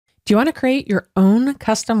Do you want to create your own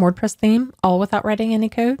custom WordPress theme all without writing any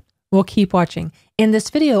code? Well, keep watching. In this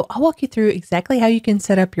video, I'll walk you through exactly how you can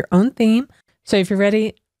set up your own theme. So if you're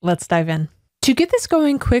ready, let's dive in. To get this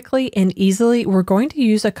going quickly and easily, we're going to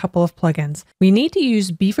use a couple of plugins. We need to use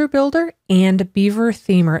Beaver Builder and Beaver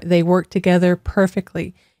Themer. They work together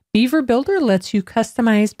perfectly. Beaver Builder lets you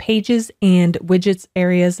customize pages and widgets,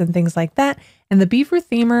 areas, and things like that. And the Beaver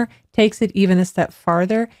Themer takes it even a step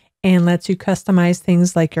farther and lets you customize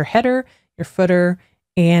things like your header, your footer,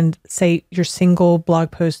 and say your single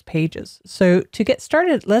blog post pages. So to get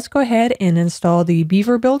started, let's go ahead and install the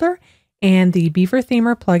Beaver Builder and the Beaver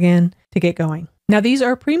Themer plugin to get going. Now these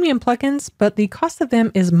are premium plugins, but the cost of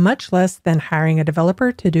them is much less than hiring a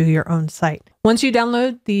developer to do your own site. Once you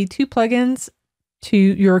download the two plugins to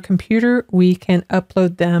your computer, we can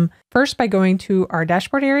upload them first by going to our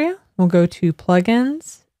dashboard area. We'll go to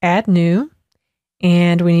Plugins, Add New,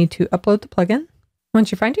 and we need to upload the plugin.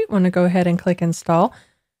 Once you find it, you want to go ahead and click Install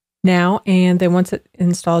now, and then once it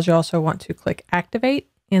installs, you also want to click Activate,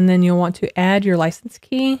 and then you'll want to add your license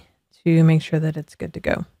key to make sure that it's good to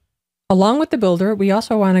go. Along with the builder, we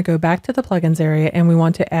also want to go back to the plugins area and we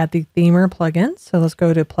want to add the Themer plugin. So let's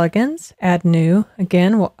go to Plugins, Add New.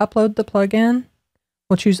 Again, we'll upload the plugin.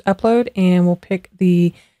 We'll choose Upload and we'll pick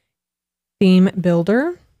the Theme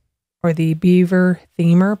Builder or the Beaver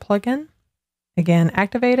Themer plugin. Again,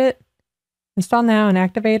 activate it, install now and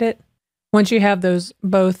activate it. Once you have those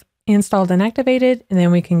both installed and activated, and then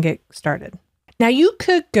we can get started. Now you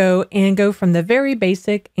could go from the very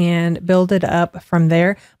basic and build it up from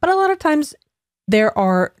there, but a lot of times there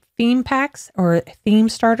are theme packs or theme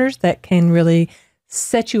starters that can really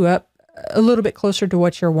set you up a little bit closer to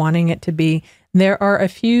what you're wanting it to be. There are a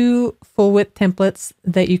few full width templates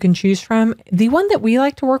that you can choose from. The one that we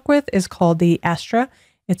like to work with is called the Astra.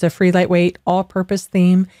 It's a free, lightweight, all-purpose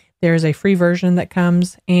theme. There's a free version that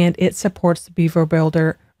comes and it supports the Beaver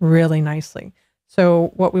Builder really nicely.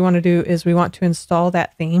 So what we want to do is we want to install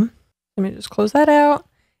that theme. Let me just close that out.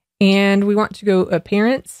 And we want to go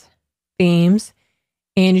Appearance, Themes.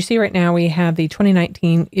 And you see right now we have the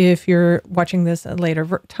 2019. If you're watching this at a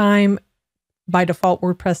later time, by default,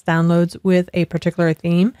 WordPress downloads with a particular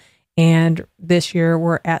theme. And this year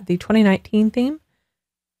we're at the 2019 theme.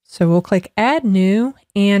 So we'll click Add New.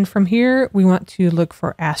 And from here, we want to look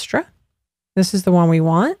for Astra. This is the one we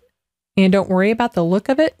want. And don't worry about the look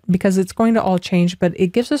of it because it's going to all change, but it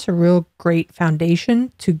gives us a real great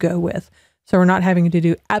foundation to go with. So we're not having to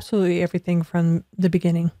do absolutely everything from the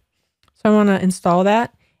beginning. So I want to install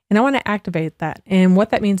that and I want to activate that. And what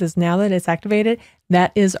that means is now that it's activated,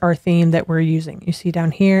 that is our theme that we're using. You see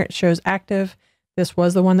down here, it shows active. This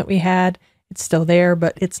was the one that we had. It's still there,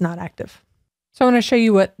 but it's not active. So I want to show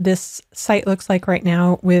you what this site looks like right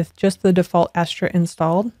now with just the default Astra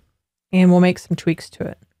installed, and we'll make some tweaks to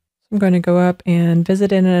it. I'm going to go up and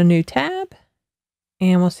visit it in a new tab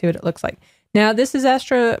and we'll see what it looks like. Now this is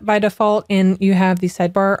Astra by default and you have the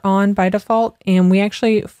sidebar on by default, and we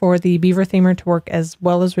actually, for the Beaver Themer to work as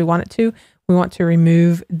well as we want it to, we want to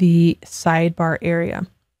remove the sidebar area. What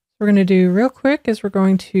we're going to do real quick is we're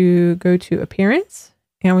going to go to Appearance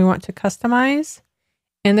and we want to customize,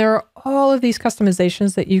 and there are all of these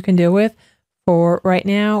customizations that you can deal with. For right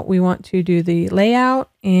now, we want to do the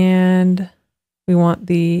layout and we want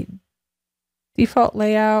the default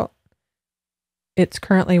layout. It's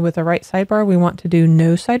currently with a right sidebar. We want to do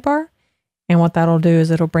no sidebar. And what that'll do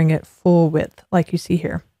is it'll bring it full width like you see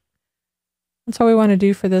here. That's all we want to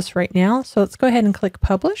do for this right now. So let's go ahead and click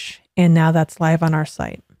Publish. And now that's live on our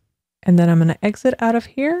site. And then I'm going to exit out of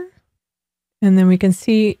here. And then we can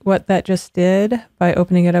see what that just did by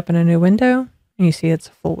opening it up in a new window. And you see it's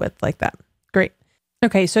full width like that. Great.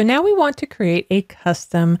 Okay, so now we want to create a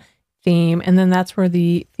custom theme, and then that's where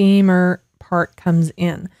the Themer part comes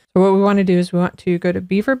in. So what we want to do is we want to go to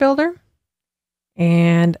Beaver Builder,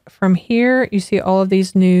 and from here you see all of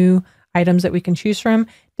these new items that we can choose from.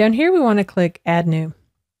 Down here we want to click Add New,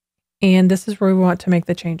 and this is where we want to make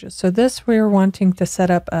the changes. So this, we're wanting to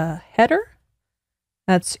set up a header.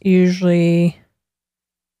 That's usually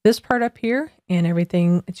this part up here and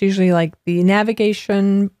everything. It's usually like the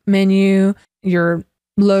navigation menu, your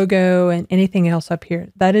logo, and anything else up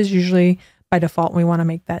here. That is usually by default. We want to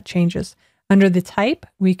make that changes. Under the type,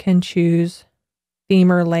 we can choose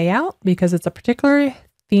Themer layout because it's a particular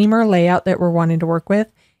Themer layout that we're wanting to work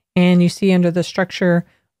with. And you see under the structure,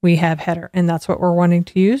 we have header, and that's what we're wanting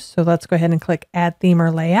to use. So let's go ahead and click Add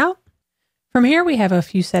Themer Layout. From here, we have a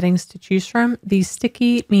few settings to choose from. The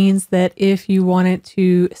sticky means that if you want it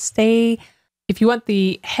to stay, if you want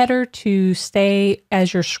the header to stay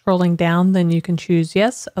as you're scrolling down, then you can choose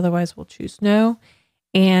yes. Otherwise, we'll choose no.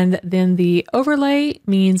 And then the overlay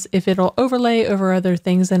means if it'll overlay over other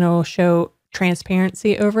things, then it'll show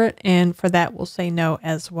transparency over it. And for that, we'll say no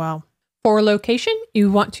as well. For location,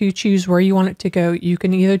 you want to choose where you want it to go. You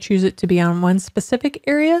can either choose it to be on one specific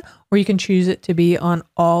area, or you can choose it to be on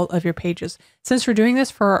all of your pages. Since we're doing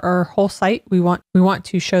this for our whole site, we want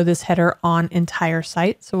to show this header on entire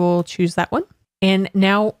site. So we'll choose that one. And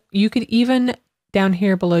now you could even down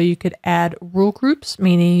here below, you could add rule groups,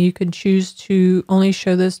 meaning you can choose to only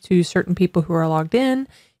show this to certain people who are logged in.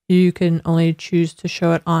 You can only choose to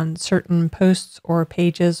show it on certain posts or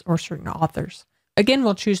pages or certain authors. Again,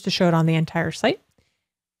 we'll choose to show it on the entire site.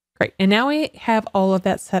 Great. And now we have all of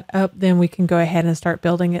that set up, then we can go ahead and start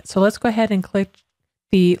building it. So let's go ahead and click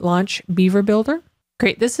the Launch Beaver Builder.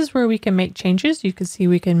 Great. This is where we can make changes. You can see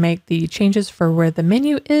we can make the changes for where the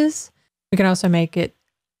menu is. We can also make it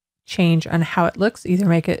change on how it looks. Either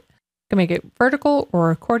make it vertical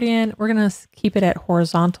or accordion. We're going to keep it at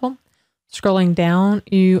horizontal. Scrolling down,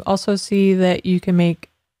 you also see that you can make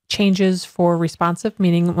changes for responsive,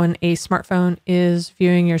 meaning when a smartphone is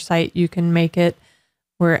viewing your site, you can make it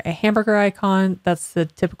where a hamburger icon, that's the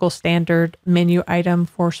typical standard menu item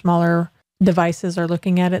for smaller devices, are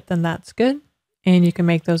looking at it, then that's good. And you can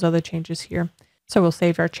make those other changes here. So we'll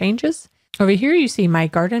save our changes. Over here, you see my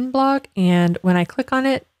garden blog. And when I click on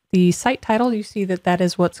it, the site title, you see that that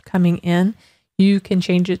is what's coming in. You can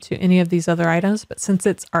change it to any of these other items, but since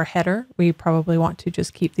it's our header, we probably want to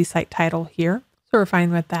just keep the site title here. So we're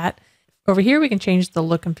fine with that. Over here, we can change the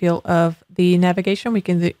look and feel of the navigation. We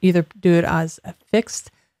can either do it as a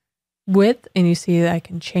fixed width, and you see that I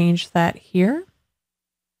can change that here.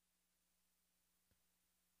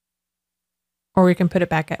 Or we can put it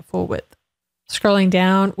back at full width. Scrolling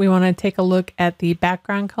down, we want to take a look at the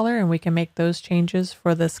background color, and we can make those changes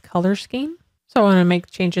for this color scheme. So I want to make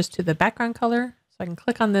changes to the background color. So I can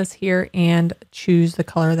click on this here and choose the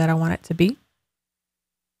color that I want it to be.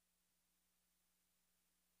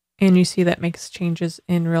 And you see that makes changes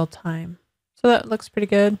in real time. So that looks pretty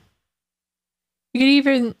good. You could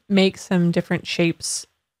even make some different shapes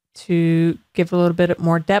to give a little bit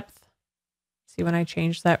more depth. See, when I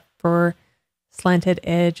change that for slanted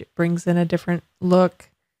edge, it brings in a different look.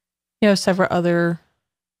 You have several other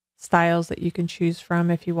styles that you can choose from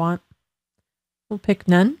if you want. We'll pick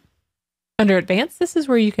none. Under advanced, this is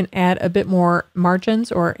where you can add a bit more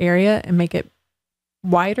margins or area and make it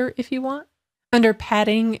wider if you want. Under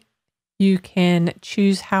padding, you can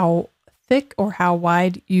choose how thick or how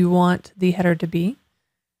wide you want the header to be.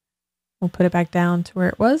 We'll put it back down to where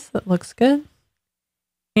it was. That looks good.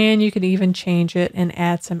 And you can even change it and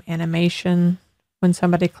add some animation when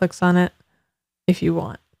somebody clicks on it if you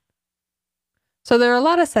want. So there are a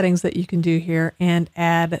lot of settings that you can do here and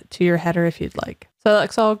add to your header if you'd like. So that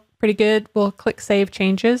looks all pretty good. We'll click Save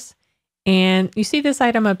Changes. And you see this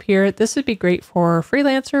item up here. This would be great for a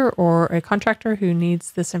freelancer or a contractor who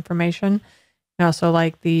needs this information. And also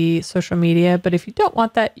like the social media. But if you don't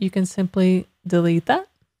want that, you can simply delete that.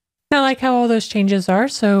 I like how all those changes are.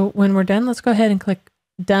 So when we're done, let's go ahead and click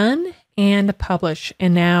Done and Publish.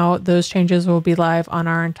 And now those changes will be live on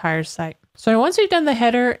our entire site. So once we've done the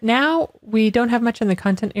header, now we don't have much in the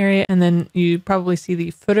content area, and then you probably see the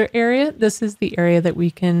footer area. This is the area that we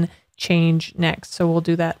can change next. So we'll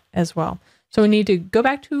do that as well. So we need to go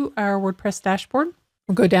back to our WordPress dashboard.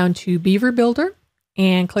 We'll go down to Beaver Builder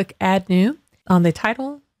and click Add New. On the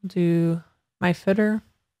title, do my footer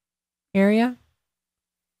area.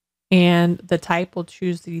 And the type, we'll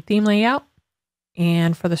choose the theme layout.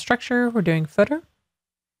 And for the structure, we're doing footer.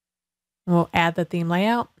 We'll add the theme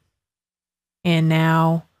layout. And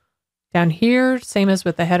now down here, same as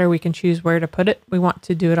with the header, we can choose where to put it. We want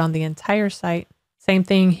to do it on the entire site. Same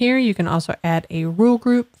thing here. You can also add a rule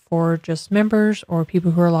group for just members or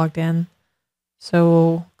people who are logged in. So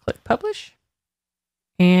we'll click Publish.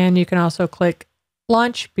 And you can also click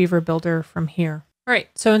Launch Beaver Builder from here. All right,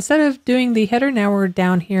 so instead of doing the header, now we're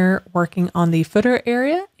down here working on the footer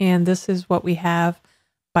area. And this is what we have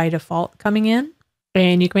by default coming in.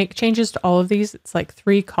 And you can make changes to all of these. It's like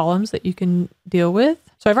 3 columns that you can deal with.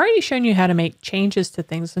 So I've already shown you how to make changes to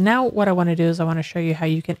things. So now what I want to do is I want to show you how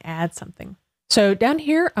you can add something. So down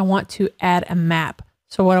here, I want to add a map.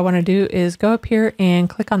 So what I want to do is go up here and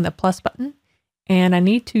click on the plus button. And I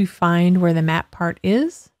need to find where the map part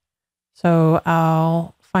is. So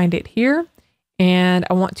I'll find it here. And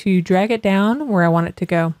I want to drag it down where I want it to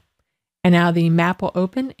go. And now the map will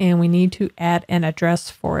open and we need to add an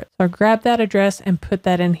address for it. So I'll grab that address and put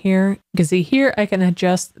that in here. You can see here I can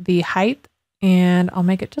adjust the height and I'll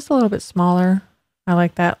make it just a little bit smaller. I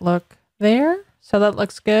like that look there. So that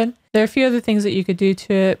looks good. There are a few other things that you could do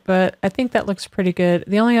to it, but I think that looks pretty good.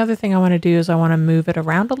 The only other thing I want to do is I want to move it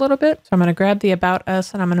around a little bit. So I'm going to grab the About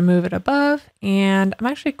Us and I'm going to move it above. And I'm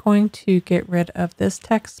actually going to get rid of this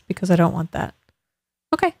text because I don't want that.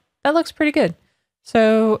 Okay, that looks pretty good.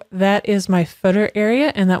 So that is my footer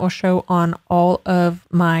area and that will show on all of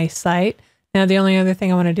my site. Now, the only other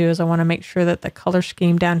thing I want to do is I want to make sure that the color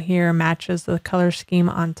scheme down here matches the color scheme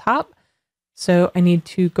on top. So I need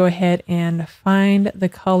to go ahead and find the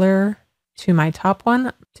color to my top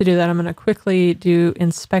one. To do that, I'm going to quickly do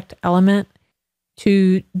Inspect Element.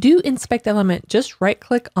 To do Inspect Element, just right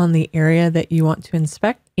click on the area that you want to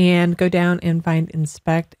inspect and go down and find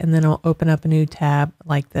Inspect, and then it'll open up a new tab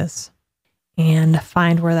like this. And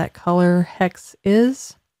find where that color hex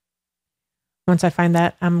is. Once I find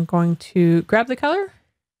that, I'm going to grab the color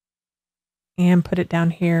and put it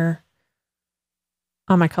down here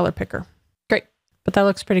on my color picker. Great, but that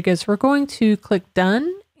looks pretty good. So we're going to click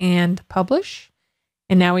Done and Publish.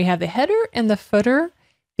 And now we have the header and the footer.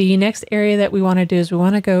 The next area that we want to do is we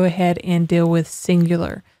want to go ahead and deal with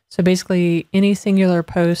singular. So basically any singular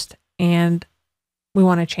post, and we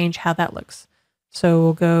want to change how that looks. So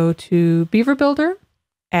we'll go to Beaver Builder,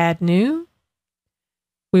 Add New.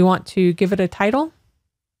 We want to give it a title.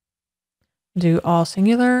 Do all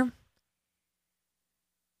singular.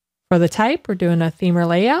 For the type, we're doing a Themer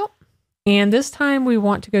layout. And this time we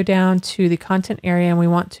want to go down to the content area and we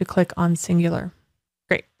want to click on singular.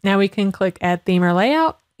 Great. Now we can click Add Themer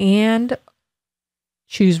Layout and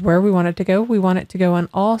choose where we want it to go. We want it to go on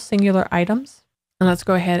all singular items. And let's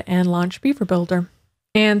go ahead and launch Beaver Builder.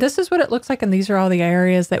 And this is what it looks like, and these are all the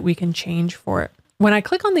areas that we can change for it. When I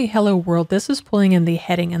click on the Hello World, this is pulling in the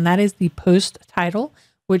heading, and that is the post title,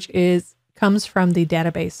 which comes from the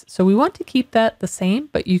database. So we want to keep that the same,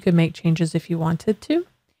 but you could make changes if you wanted to.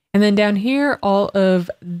 And then down here, all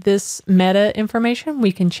of this meta information,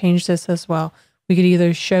 we can change this as well. We could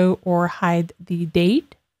either show or hide the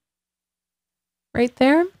date right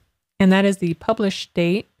there, and that is the published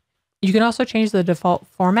date. You can also change the default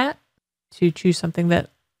format to choose something that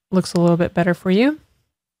looks a little bit better for you.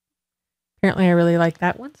 Apparently I really like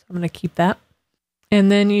that one, so I'm going to keep that. And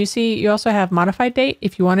then you see you also have modified date.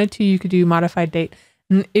 If you wanted to, you could do modified date.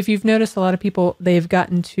 And if you've noticed, a lot of people, they've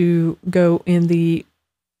gotten to go in the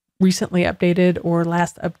recently updated or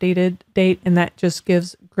last updated date, and that just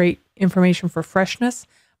gives great information for freshness.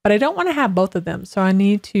 But I don't want to have both of them, so I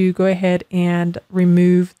need to go ahead and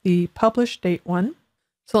remove the published date one.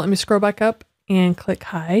 So let me scroll back up and click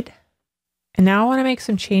Hide. And now I want to make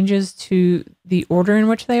some changes to the order in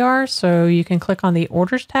which they are. So you can click on the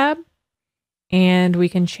Orders tab and we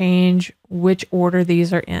can change which order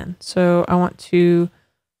these are in. So I want to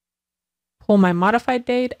pull my modified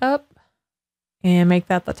date up and make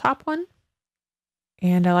that the top one.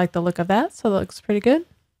 And I like the look of that, so that looks pretty good.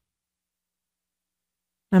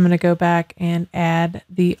 I'm going to go back and add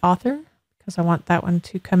the author because I want that one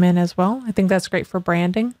to come in as well. I think that's great for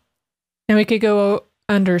branding. Now we could go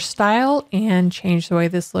under Style and change the way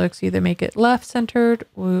this looks. Either make it left centered,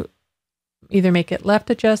 we'll either make it left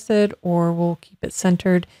adjusted, or we'll keep it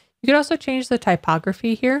centered. You could also change the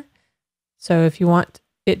typography here. So if you want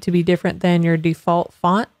it to be different than your default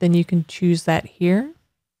font, then you can choose that here.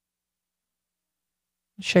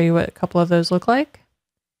 I'll show you what a couple of those look like.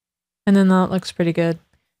 And then that looks pretty good.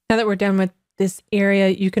 Now that we're done with this area,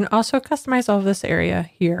 you can also customize all of this area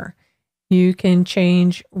here. You can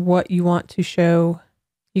change what you want to show.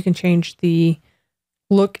 You can change the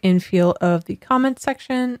look and feel of the comment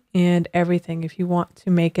section and everything if you want to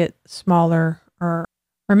make it smaller, or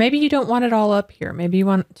maybe you don't want it all up here. Maybe you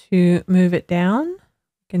want to move it down. You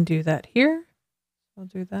can do that here. I'll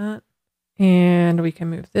do that. And we can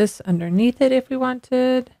move this underneath it if we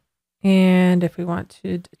wanted. And if we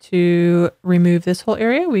wanted to remove this whole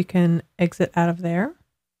area, we can exit out of there.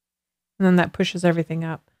 And then that pushes everything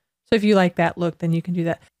up. So if you like that look, then you can do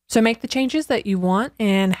that. So make the changes that you want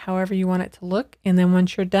and however you want it to look. And then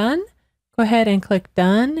once you're done, go ahead and click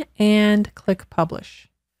Done and click Publish.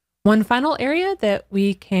 One final area that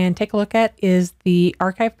we can take a look at is the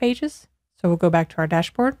archive pages. So we'll go back to our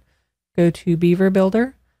dashboard, go to Beaver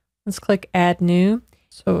Builder. Let's click Add New.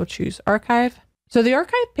 So we'll choose Archive. So the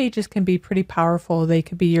archive pages can be pretty powerful. They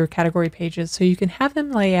could be your category pages. So you can have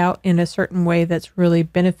them lay out in a certain way that's really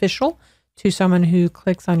beneficial to someone who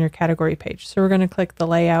clicks on your category page. So we're going to click the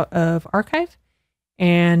layout of archive,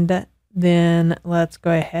 and then let's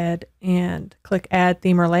go ahead and click Add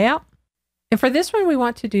Theme or Layout. And for this one, we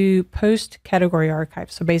want to do post category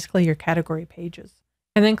archive. So basically your category pages,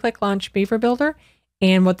 and then click Launch Beaver Builder.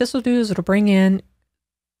 And what this will do is it'll bring in,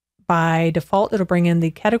 by default, it'll bring in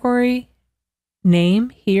the category name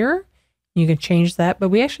here. You can change that, but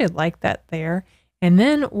we actually like that there. And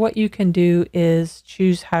then what you can do is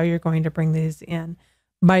choose how you're going to bring these in.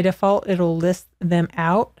 By default, it'll list them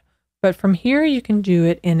out, but from here you can do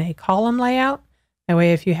it in a column layout. That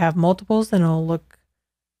way, if you have multiples, then it'll look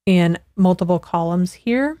in multiple columns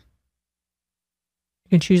here. You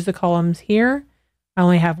can choose the columns here. I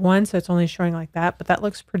only have one, so it's only showing like that, but that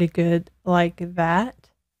looks pretty good like that.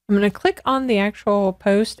 I'm going to click on the actual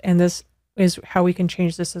post, and this is how we can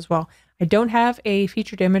change this as well. I don't have a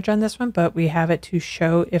featured image on this one, but we have it to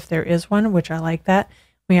show if there is one, which I like that.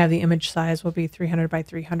 We have the image size will be 300 by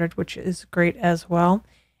 300, which is great as well.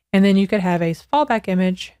 And then you could have a fallback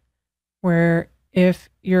image where if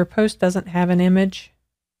your post doesn't have an image,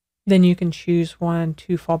 then you can choose one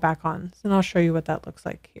to fall back on. And I'll show you what that looks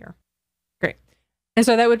like here. Great. And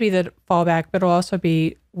so that would be the fallback, but it'll also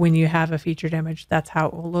be when you have a featured image, that's how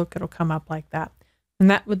it will look. It'll come up like that. And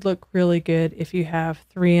that would look really good if you have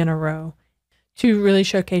 3 in a row to really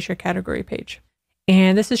showcase your category page.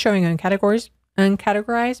 And this is showing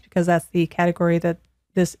uncategorized because that's the category that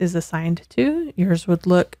this is assigned to. Yours would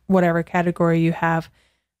look whatever category you have.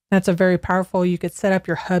 That's a very powerful, you could set up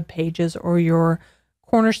your hub pages or your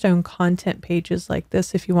cornerstone content pages like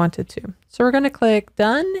this if you wanted to. So we're going to click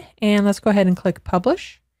done, and let's go ahead and click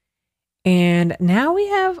publish. And now we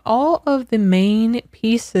have all of the main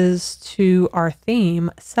pieces to our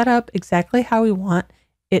theme set up exactly how we want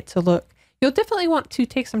it to look. You'll definitely want to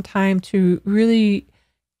take some time to really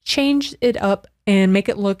change it up and make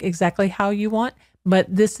it look exactly how you want, but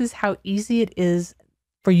this is how easy it is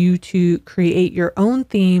for you to create your own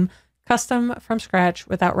theme custom from scratch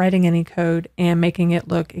without writing any code and making it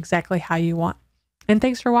look exactly how you want. And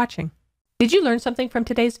thanks for watching. Did you learn something from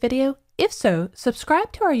today's video? If so,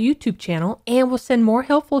 subscribe to our YouTube channel and we'll send more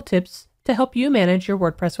helpful tips to help you manage your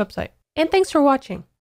WordPress website. And thanks for watching.